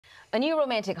A new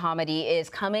romantic comedy is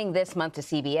coming this month to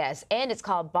CBS, and it's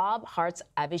called Bob Hearts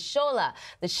Abishola.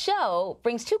 The show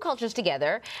brings two cultures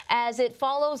together as it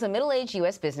follows a middle-aged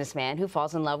U.S. businessman who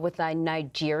falls in love with a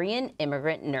Nigerian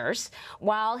immigrant nurse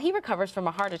while he recovers from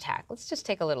a heart attack. Let's just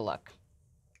take a little look.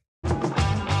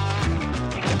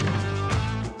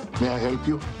 May I help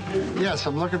you? Yes,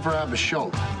 I'm looking for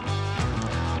Abishola.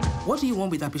 What do you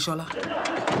want with Abishola?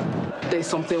 There's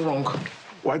something wrong.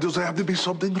 Why does there have to be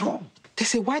something wrong?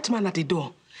 There's a white man at the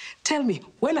door. Tell me,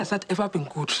 when has that ever been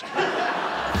good?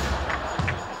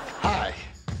 Hi.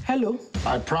 Hello.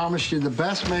 I promised you the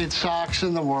best made socks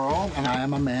in the world, and I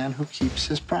am a man who keeps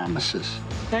his promises.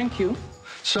 Thank you.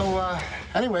 So,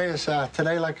 anyway, is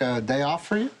today like a day off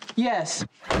for you? Yes.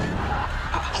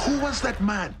 Who was that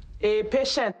man? A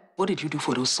patient. What did you do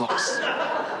for those socks?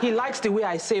 He likes the way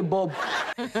I say Bob.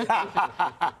 The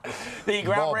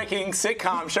groundbreaking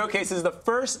sitcom showcases the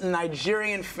first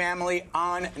Nigerian family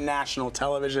on national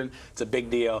television. It's a big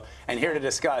deal. And here to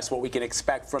discuss what we can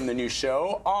expect from the new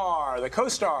show are the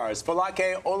co-stars,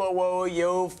 Folake,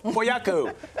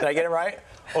 Olowofoyeku. Did I get it right?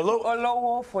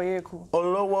 Olowofoyeku.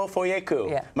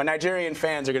 Olowofoyeku. Yeah. My Nigerian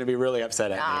fans are going to be really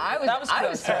upset at me. I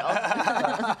was thrilled.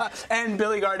 And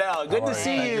Billy Gardell, good to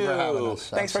see Thank you for having us.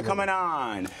 Thanks for coming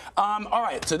on. All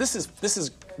right, so this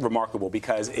is remarkable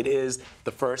because it is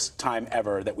the first time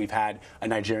ever that we've had a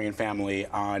Nigerian family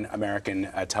on American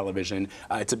television.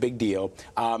 It's a big deal.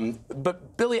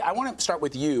 But Billy, I want to start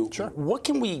with you. Sure. What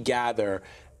can we gather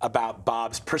about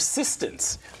Bob's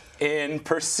persistence in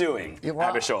pursuing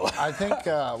Abishola? I think,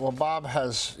 well, Bob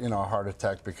has, a heart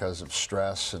attack because of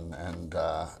stress and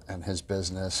his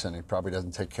business, and he probably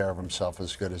doesn't take care of himself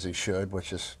as good as he should,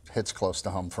 which hits close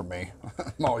to home for me.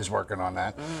 I'm always working on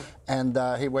that. And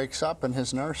he wakes up, and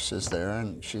his nurse is there,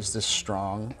 and she's this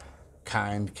strong,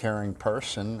 kind, caring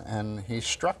person, and he's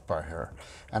struck by her.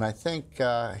 And I think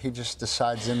he just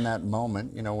decides in that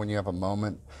moment, when you have a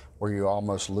moment where you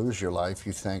almost lose your life,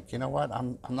 you think, you know what,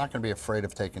 I'm not going to be afraid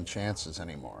of taking chances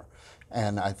anymore.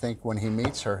 And I think when he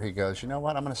meets her, he goes, you know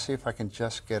what, I'm going to see if I can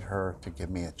just get her to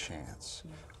give me a chance.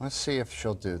 Let's see if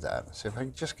she'll do that. See if I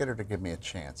can just get her to give me a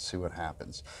chance, see what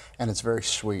happens. And it's very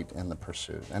sweet in the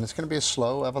pursuit. And it's going to be a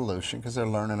slow evolution because they're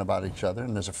learning about each other,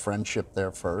 and there's a friendship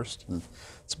there first. And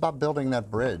it's about building that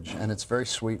bridge, and it's very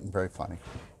sweet and very funny.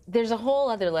 There's a whole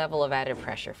other level of added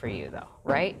pressure for you, though,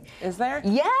 right? Is there?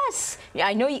 Yes. Yeah,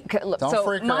 I know you. Look, Don't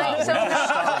freak her out.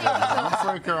 Don't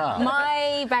freak her out.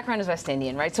 My background is West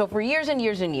Indian, right? So for years and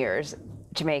years and years,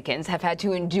 Jamaicans have had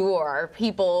to endure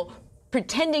people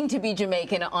pretending to be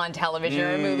Jamaican on television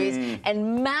or movies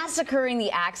and massacring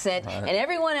the accent, and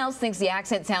everyone else thinks the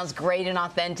accent sounds great and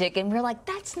authentic, and we're like,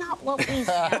 that's not what we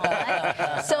sound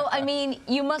like. So, I mean,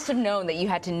 you must have known that you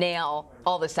had to nail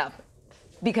all this stuff,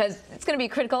 because it's going to be a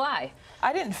critical eye.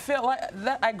 I didn't feel like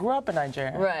that. I grew up in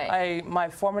Nigeria. Right. My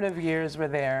formative years were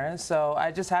there, so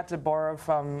I just had to borrow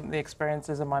from the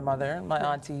experiences of my mother, my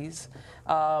aunties.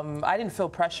 I didn't feel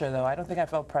pressure, though. I don't think I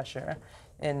felt pressure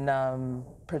in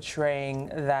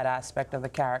portraying that aspect of the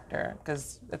character,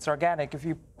 because it's organic. If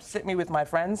you sit me with my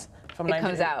friends from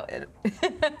Nigeria, it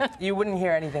comes out. You wouldn't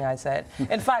hear anything I said.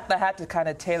 In fact, I had to kind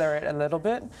of tailor it a little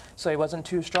bit so it wasn't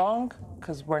too strong,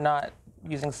 because we're not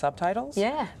using subtitles.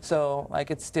 Yeah. So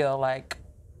it's still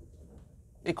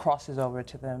it crosses over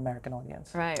to the American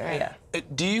audience. Right. Yeah.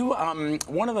 Do you,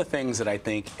 one of the things that I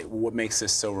think what makes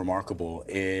this so remarkable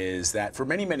is that for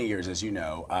many, many years, as you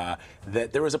know,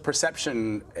 that there was a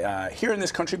perception here in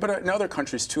this country, but in other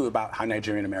countries too, about how how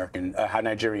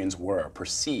Nigerians were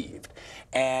perceived.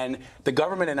 And the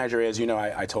government in Nigeria, as you know,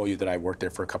 I told you that I worked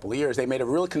there for a couple of years, they made a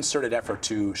real concerted effort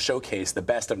to showcase the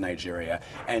best of Nigeria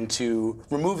and to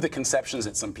remove the conceptions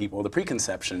that some people, the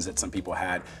preconceptions that some people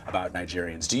had about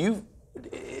Nigerians.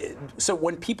 So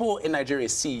when people in Nigeria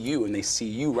see you and they see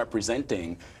you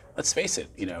representing, let's face it,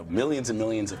 millions and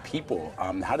millions of people,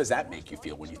 how does that make you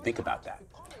feel when you think about that?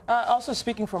 Also,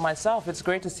 speaking for myself, it's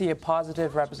great to see a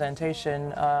positive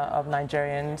representation of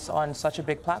Nigerians on such a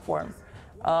big platform.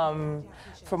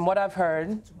 From what I've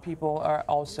heard, people are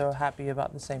also happy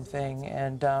about the same thing,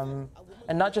 and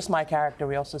not just my character.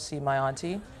 We also see my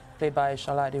auntie, played by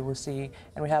Shola Adewusi,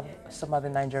 and we have some other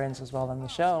Nigerians as well on the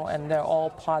show, and they're all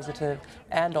positive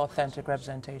and authentic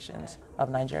representations of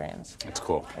Nigerians. That's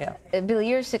cool. Yeah. Billy,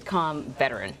 you're a sitcom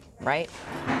veteran, right?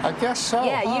 I guess so.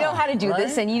 Yeah, you know how to do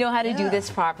this, and you know how to do Yeah. this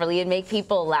properly and make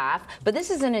people laugh, but this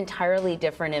is an entirely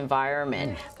different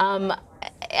environment.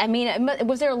 I mean,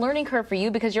 was there a learning curve for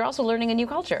you, because you're also learning a new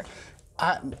culture?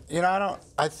 I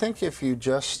think if you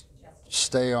just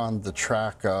stay on the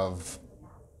track of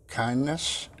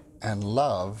kindness and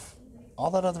love,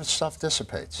 all that other stuff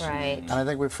dissipates. Right. And I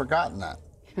think we've forgotten that.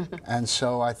 And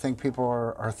so I think people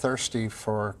are thirsty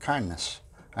for kindness.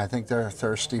 I think they're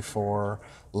thirsty for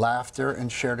laughter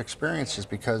and shared experiences,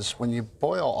 because when you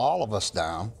boil all of us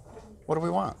down, what do we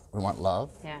want? We want love.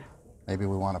 Yeah. Maybe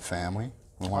we want a family.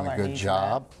 We want a I good need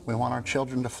job. We want our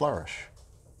children to flourish.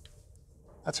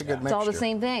 That's a good mixture. It's all the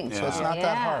same thing. So it's not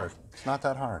that hard. It's not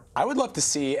that hard. I would love to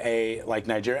see a, like,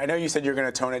 Nigerian, I know you said you're going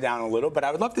to tone it down a little, but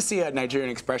I would love to see a Nigerian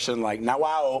expression like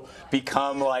 "nawao"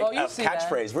 become like a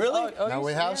catchphrase. Really? No,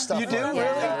 we have stuff You like do? that.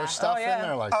 Really? There's stuff in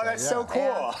there like that. Oh, that's so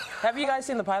cool. Have you guys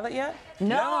seen the pilot yet?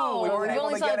 No, we weren't able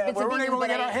only to saw get it. bits We and weren't pieces, able to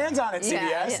but get our hands on it,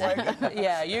 Yeah, CBS. yeah. Like,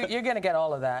 Yeah, you're going to get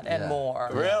all of that and more.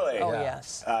 Really? Oh,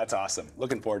 yes. That's awesome.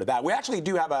 Looking forward to that. We actually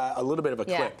do have a little bit of a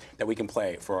clip that we can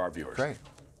play for our viewers. Great.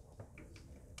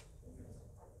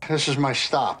 This is my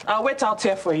stop. I'll wait out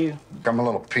here for you. I'm a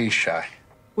little pee shy.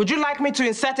 Would you like me to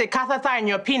insert a catheter in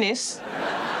your penis?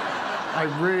 I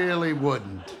really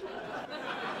wouldn't.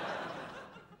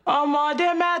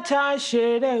 Ọmọdé mẹ́ta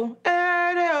ṣeré o,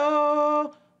 eré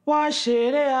o, wọ́n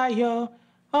ṣeré ayọ̀.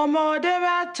 Ọmọdé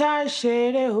mẹ́ta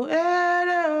ṣeré o,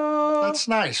 eré o. That's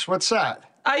nice. What's that?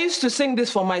 I used to sing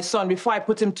this for my son before I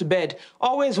put him to bed.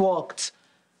 Always walked.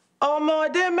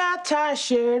 Ọmọdé mẹ́ta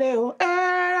ṣeré o,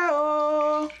 eré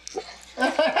o.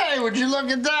 Hey, would you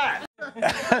look at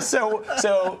that? So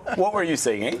what were you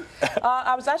singing?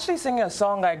 I was actually singing a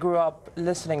song I grew up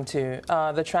listening to.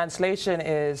 The translation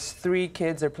is 3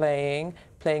 kids are playing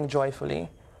joyfully.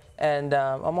 And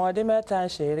ọmọdé mẹ́ta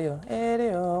ṣeré o,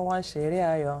 eré o, wọ́n ṣeré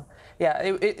ayọ̀. Yeah,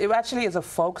 it actually is a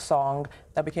folk song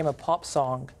that became a pop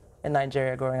song in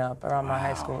Nigeria growing up around my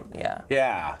high school. Yeah.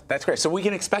 Yeah, that's great. So we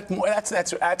can expect more.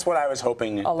 That's what I was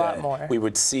hoping A lot more. we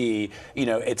would see. You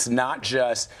know, it's not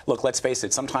just, look, let's face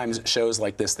it, sometimes shows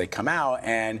like this, they come out,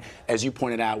 and as you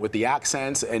pointed out with the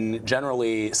accents, and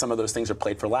generally some of those things are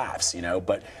played for laughs, you know,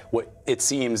 but what it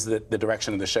seems that the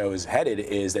direction of the show is headed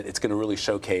is that it's going to really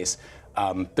showcase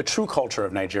the true culture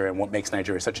of Nigeria and what makes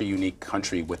Nigeria such a unique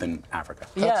country within Africa.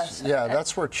 Yes. Yeah,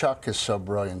 that's where Chuck is so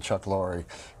brilliant, Chuck Lorre,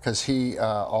 because he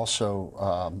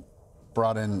also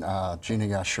brought in Gina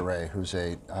Yashere, who's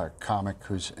a comic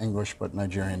who's English but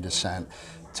Nigerian descent,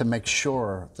 to make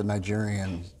sure the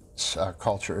Nigerian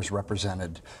culture is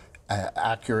represented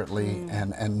accurately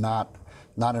and not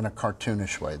in a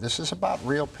cartoonish way. This is about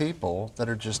real people that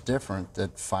are just different,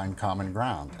 that find common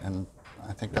ground. And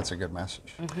I think that's a good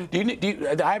message.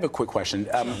 I have a quick question.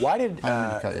 Why did...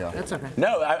 That's okay.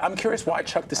 No, I'm curious why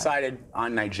Chuck decided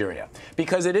on Nigeria.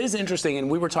 Because it is interesting,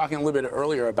 and we were talking a little bit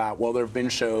earlier about, well, there have been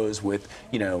shows with,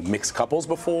 you know, mixed couples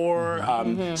before,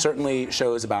 certainly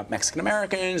shows about Mexican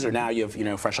Americans, or now you have, you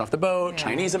know, Fresh Off the Boat,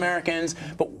 Chinese Americans.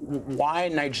 But why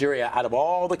Nigeria out of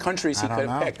all the countries he could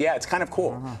have picked? Yeah, it's kind of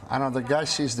cool. I don't know. The guy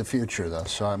sees the future, though,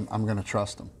 so I'm going to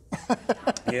trust him.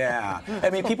 Yeah. I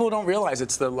mean, people don't realize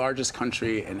it's the largest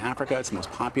country in Africa. It's the most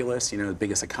populous, you know, the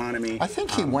biggest economy. I think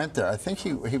he went there. I think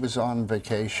he was on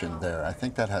vacation there. I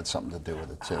think that had something to do with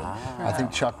it, too. I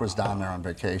think Chuck was down there on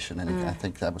vacation, and I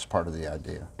think that was part of the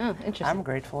idea. Oh, interesting. I'm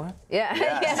grateful. Yeah,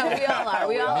 yeah, we all are.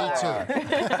 We all are. Me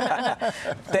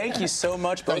too. Thank you so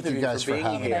much, both of you, guys for being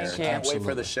having here. us. Can't wait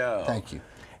for the show. Thank you.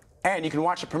 And you can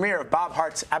watch the premiere of Bob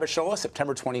Hearts Abishola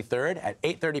September 23rd at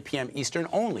 8:30 p.m. Eastern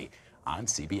only on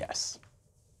CBS.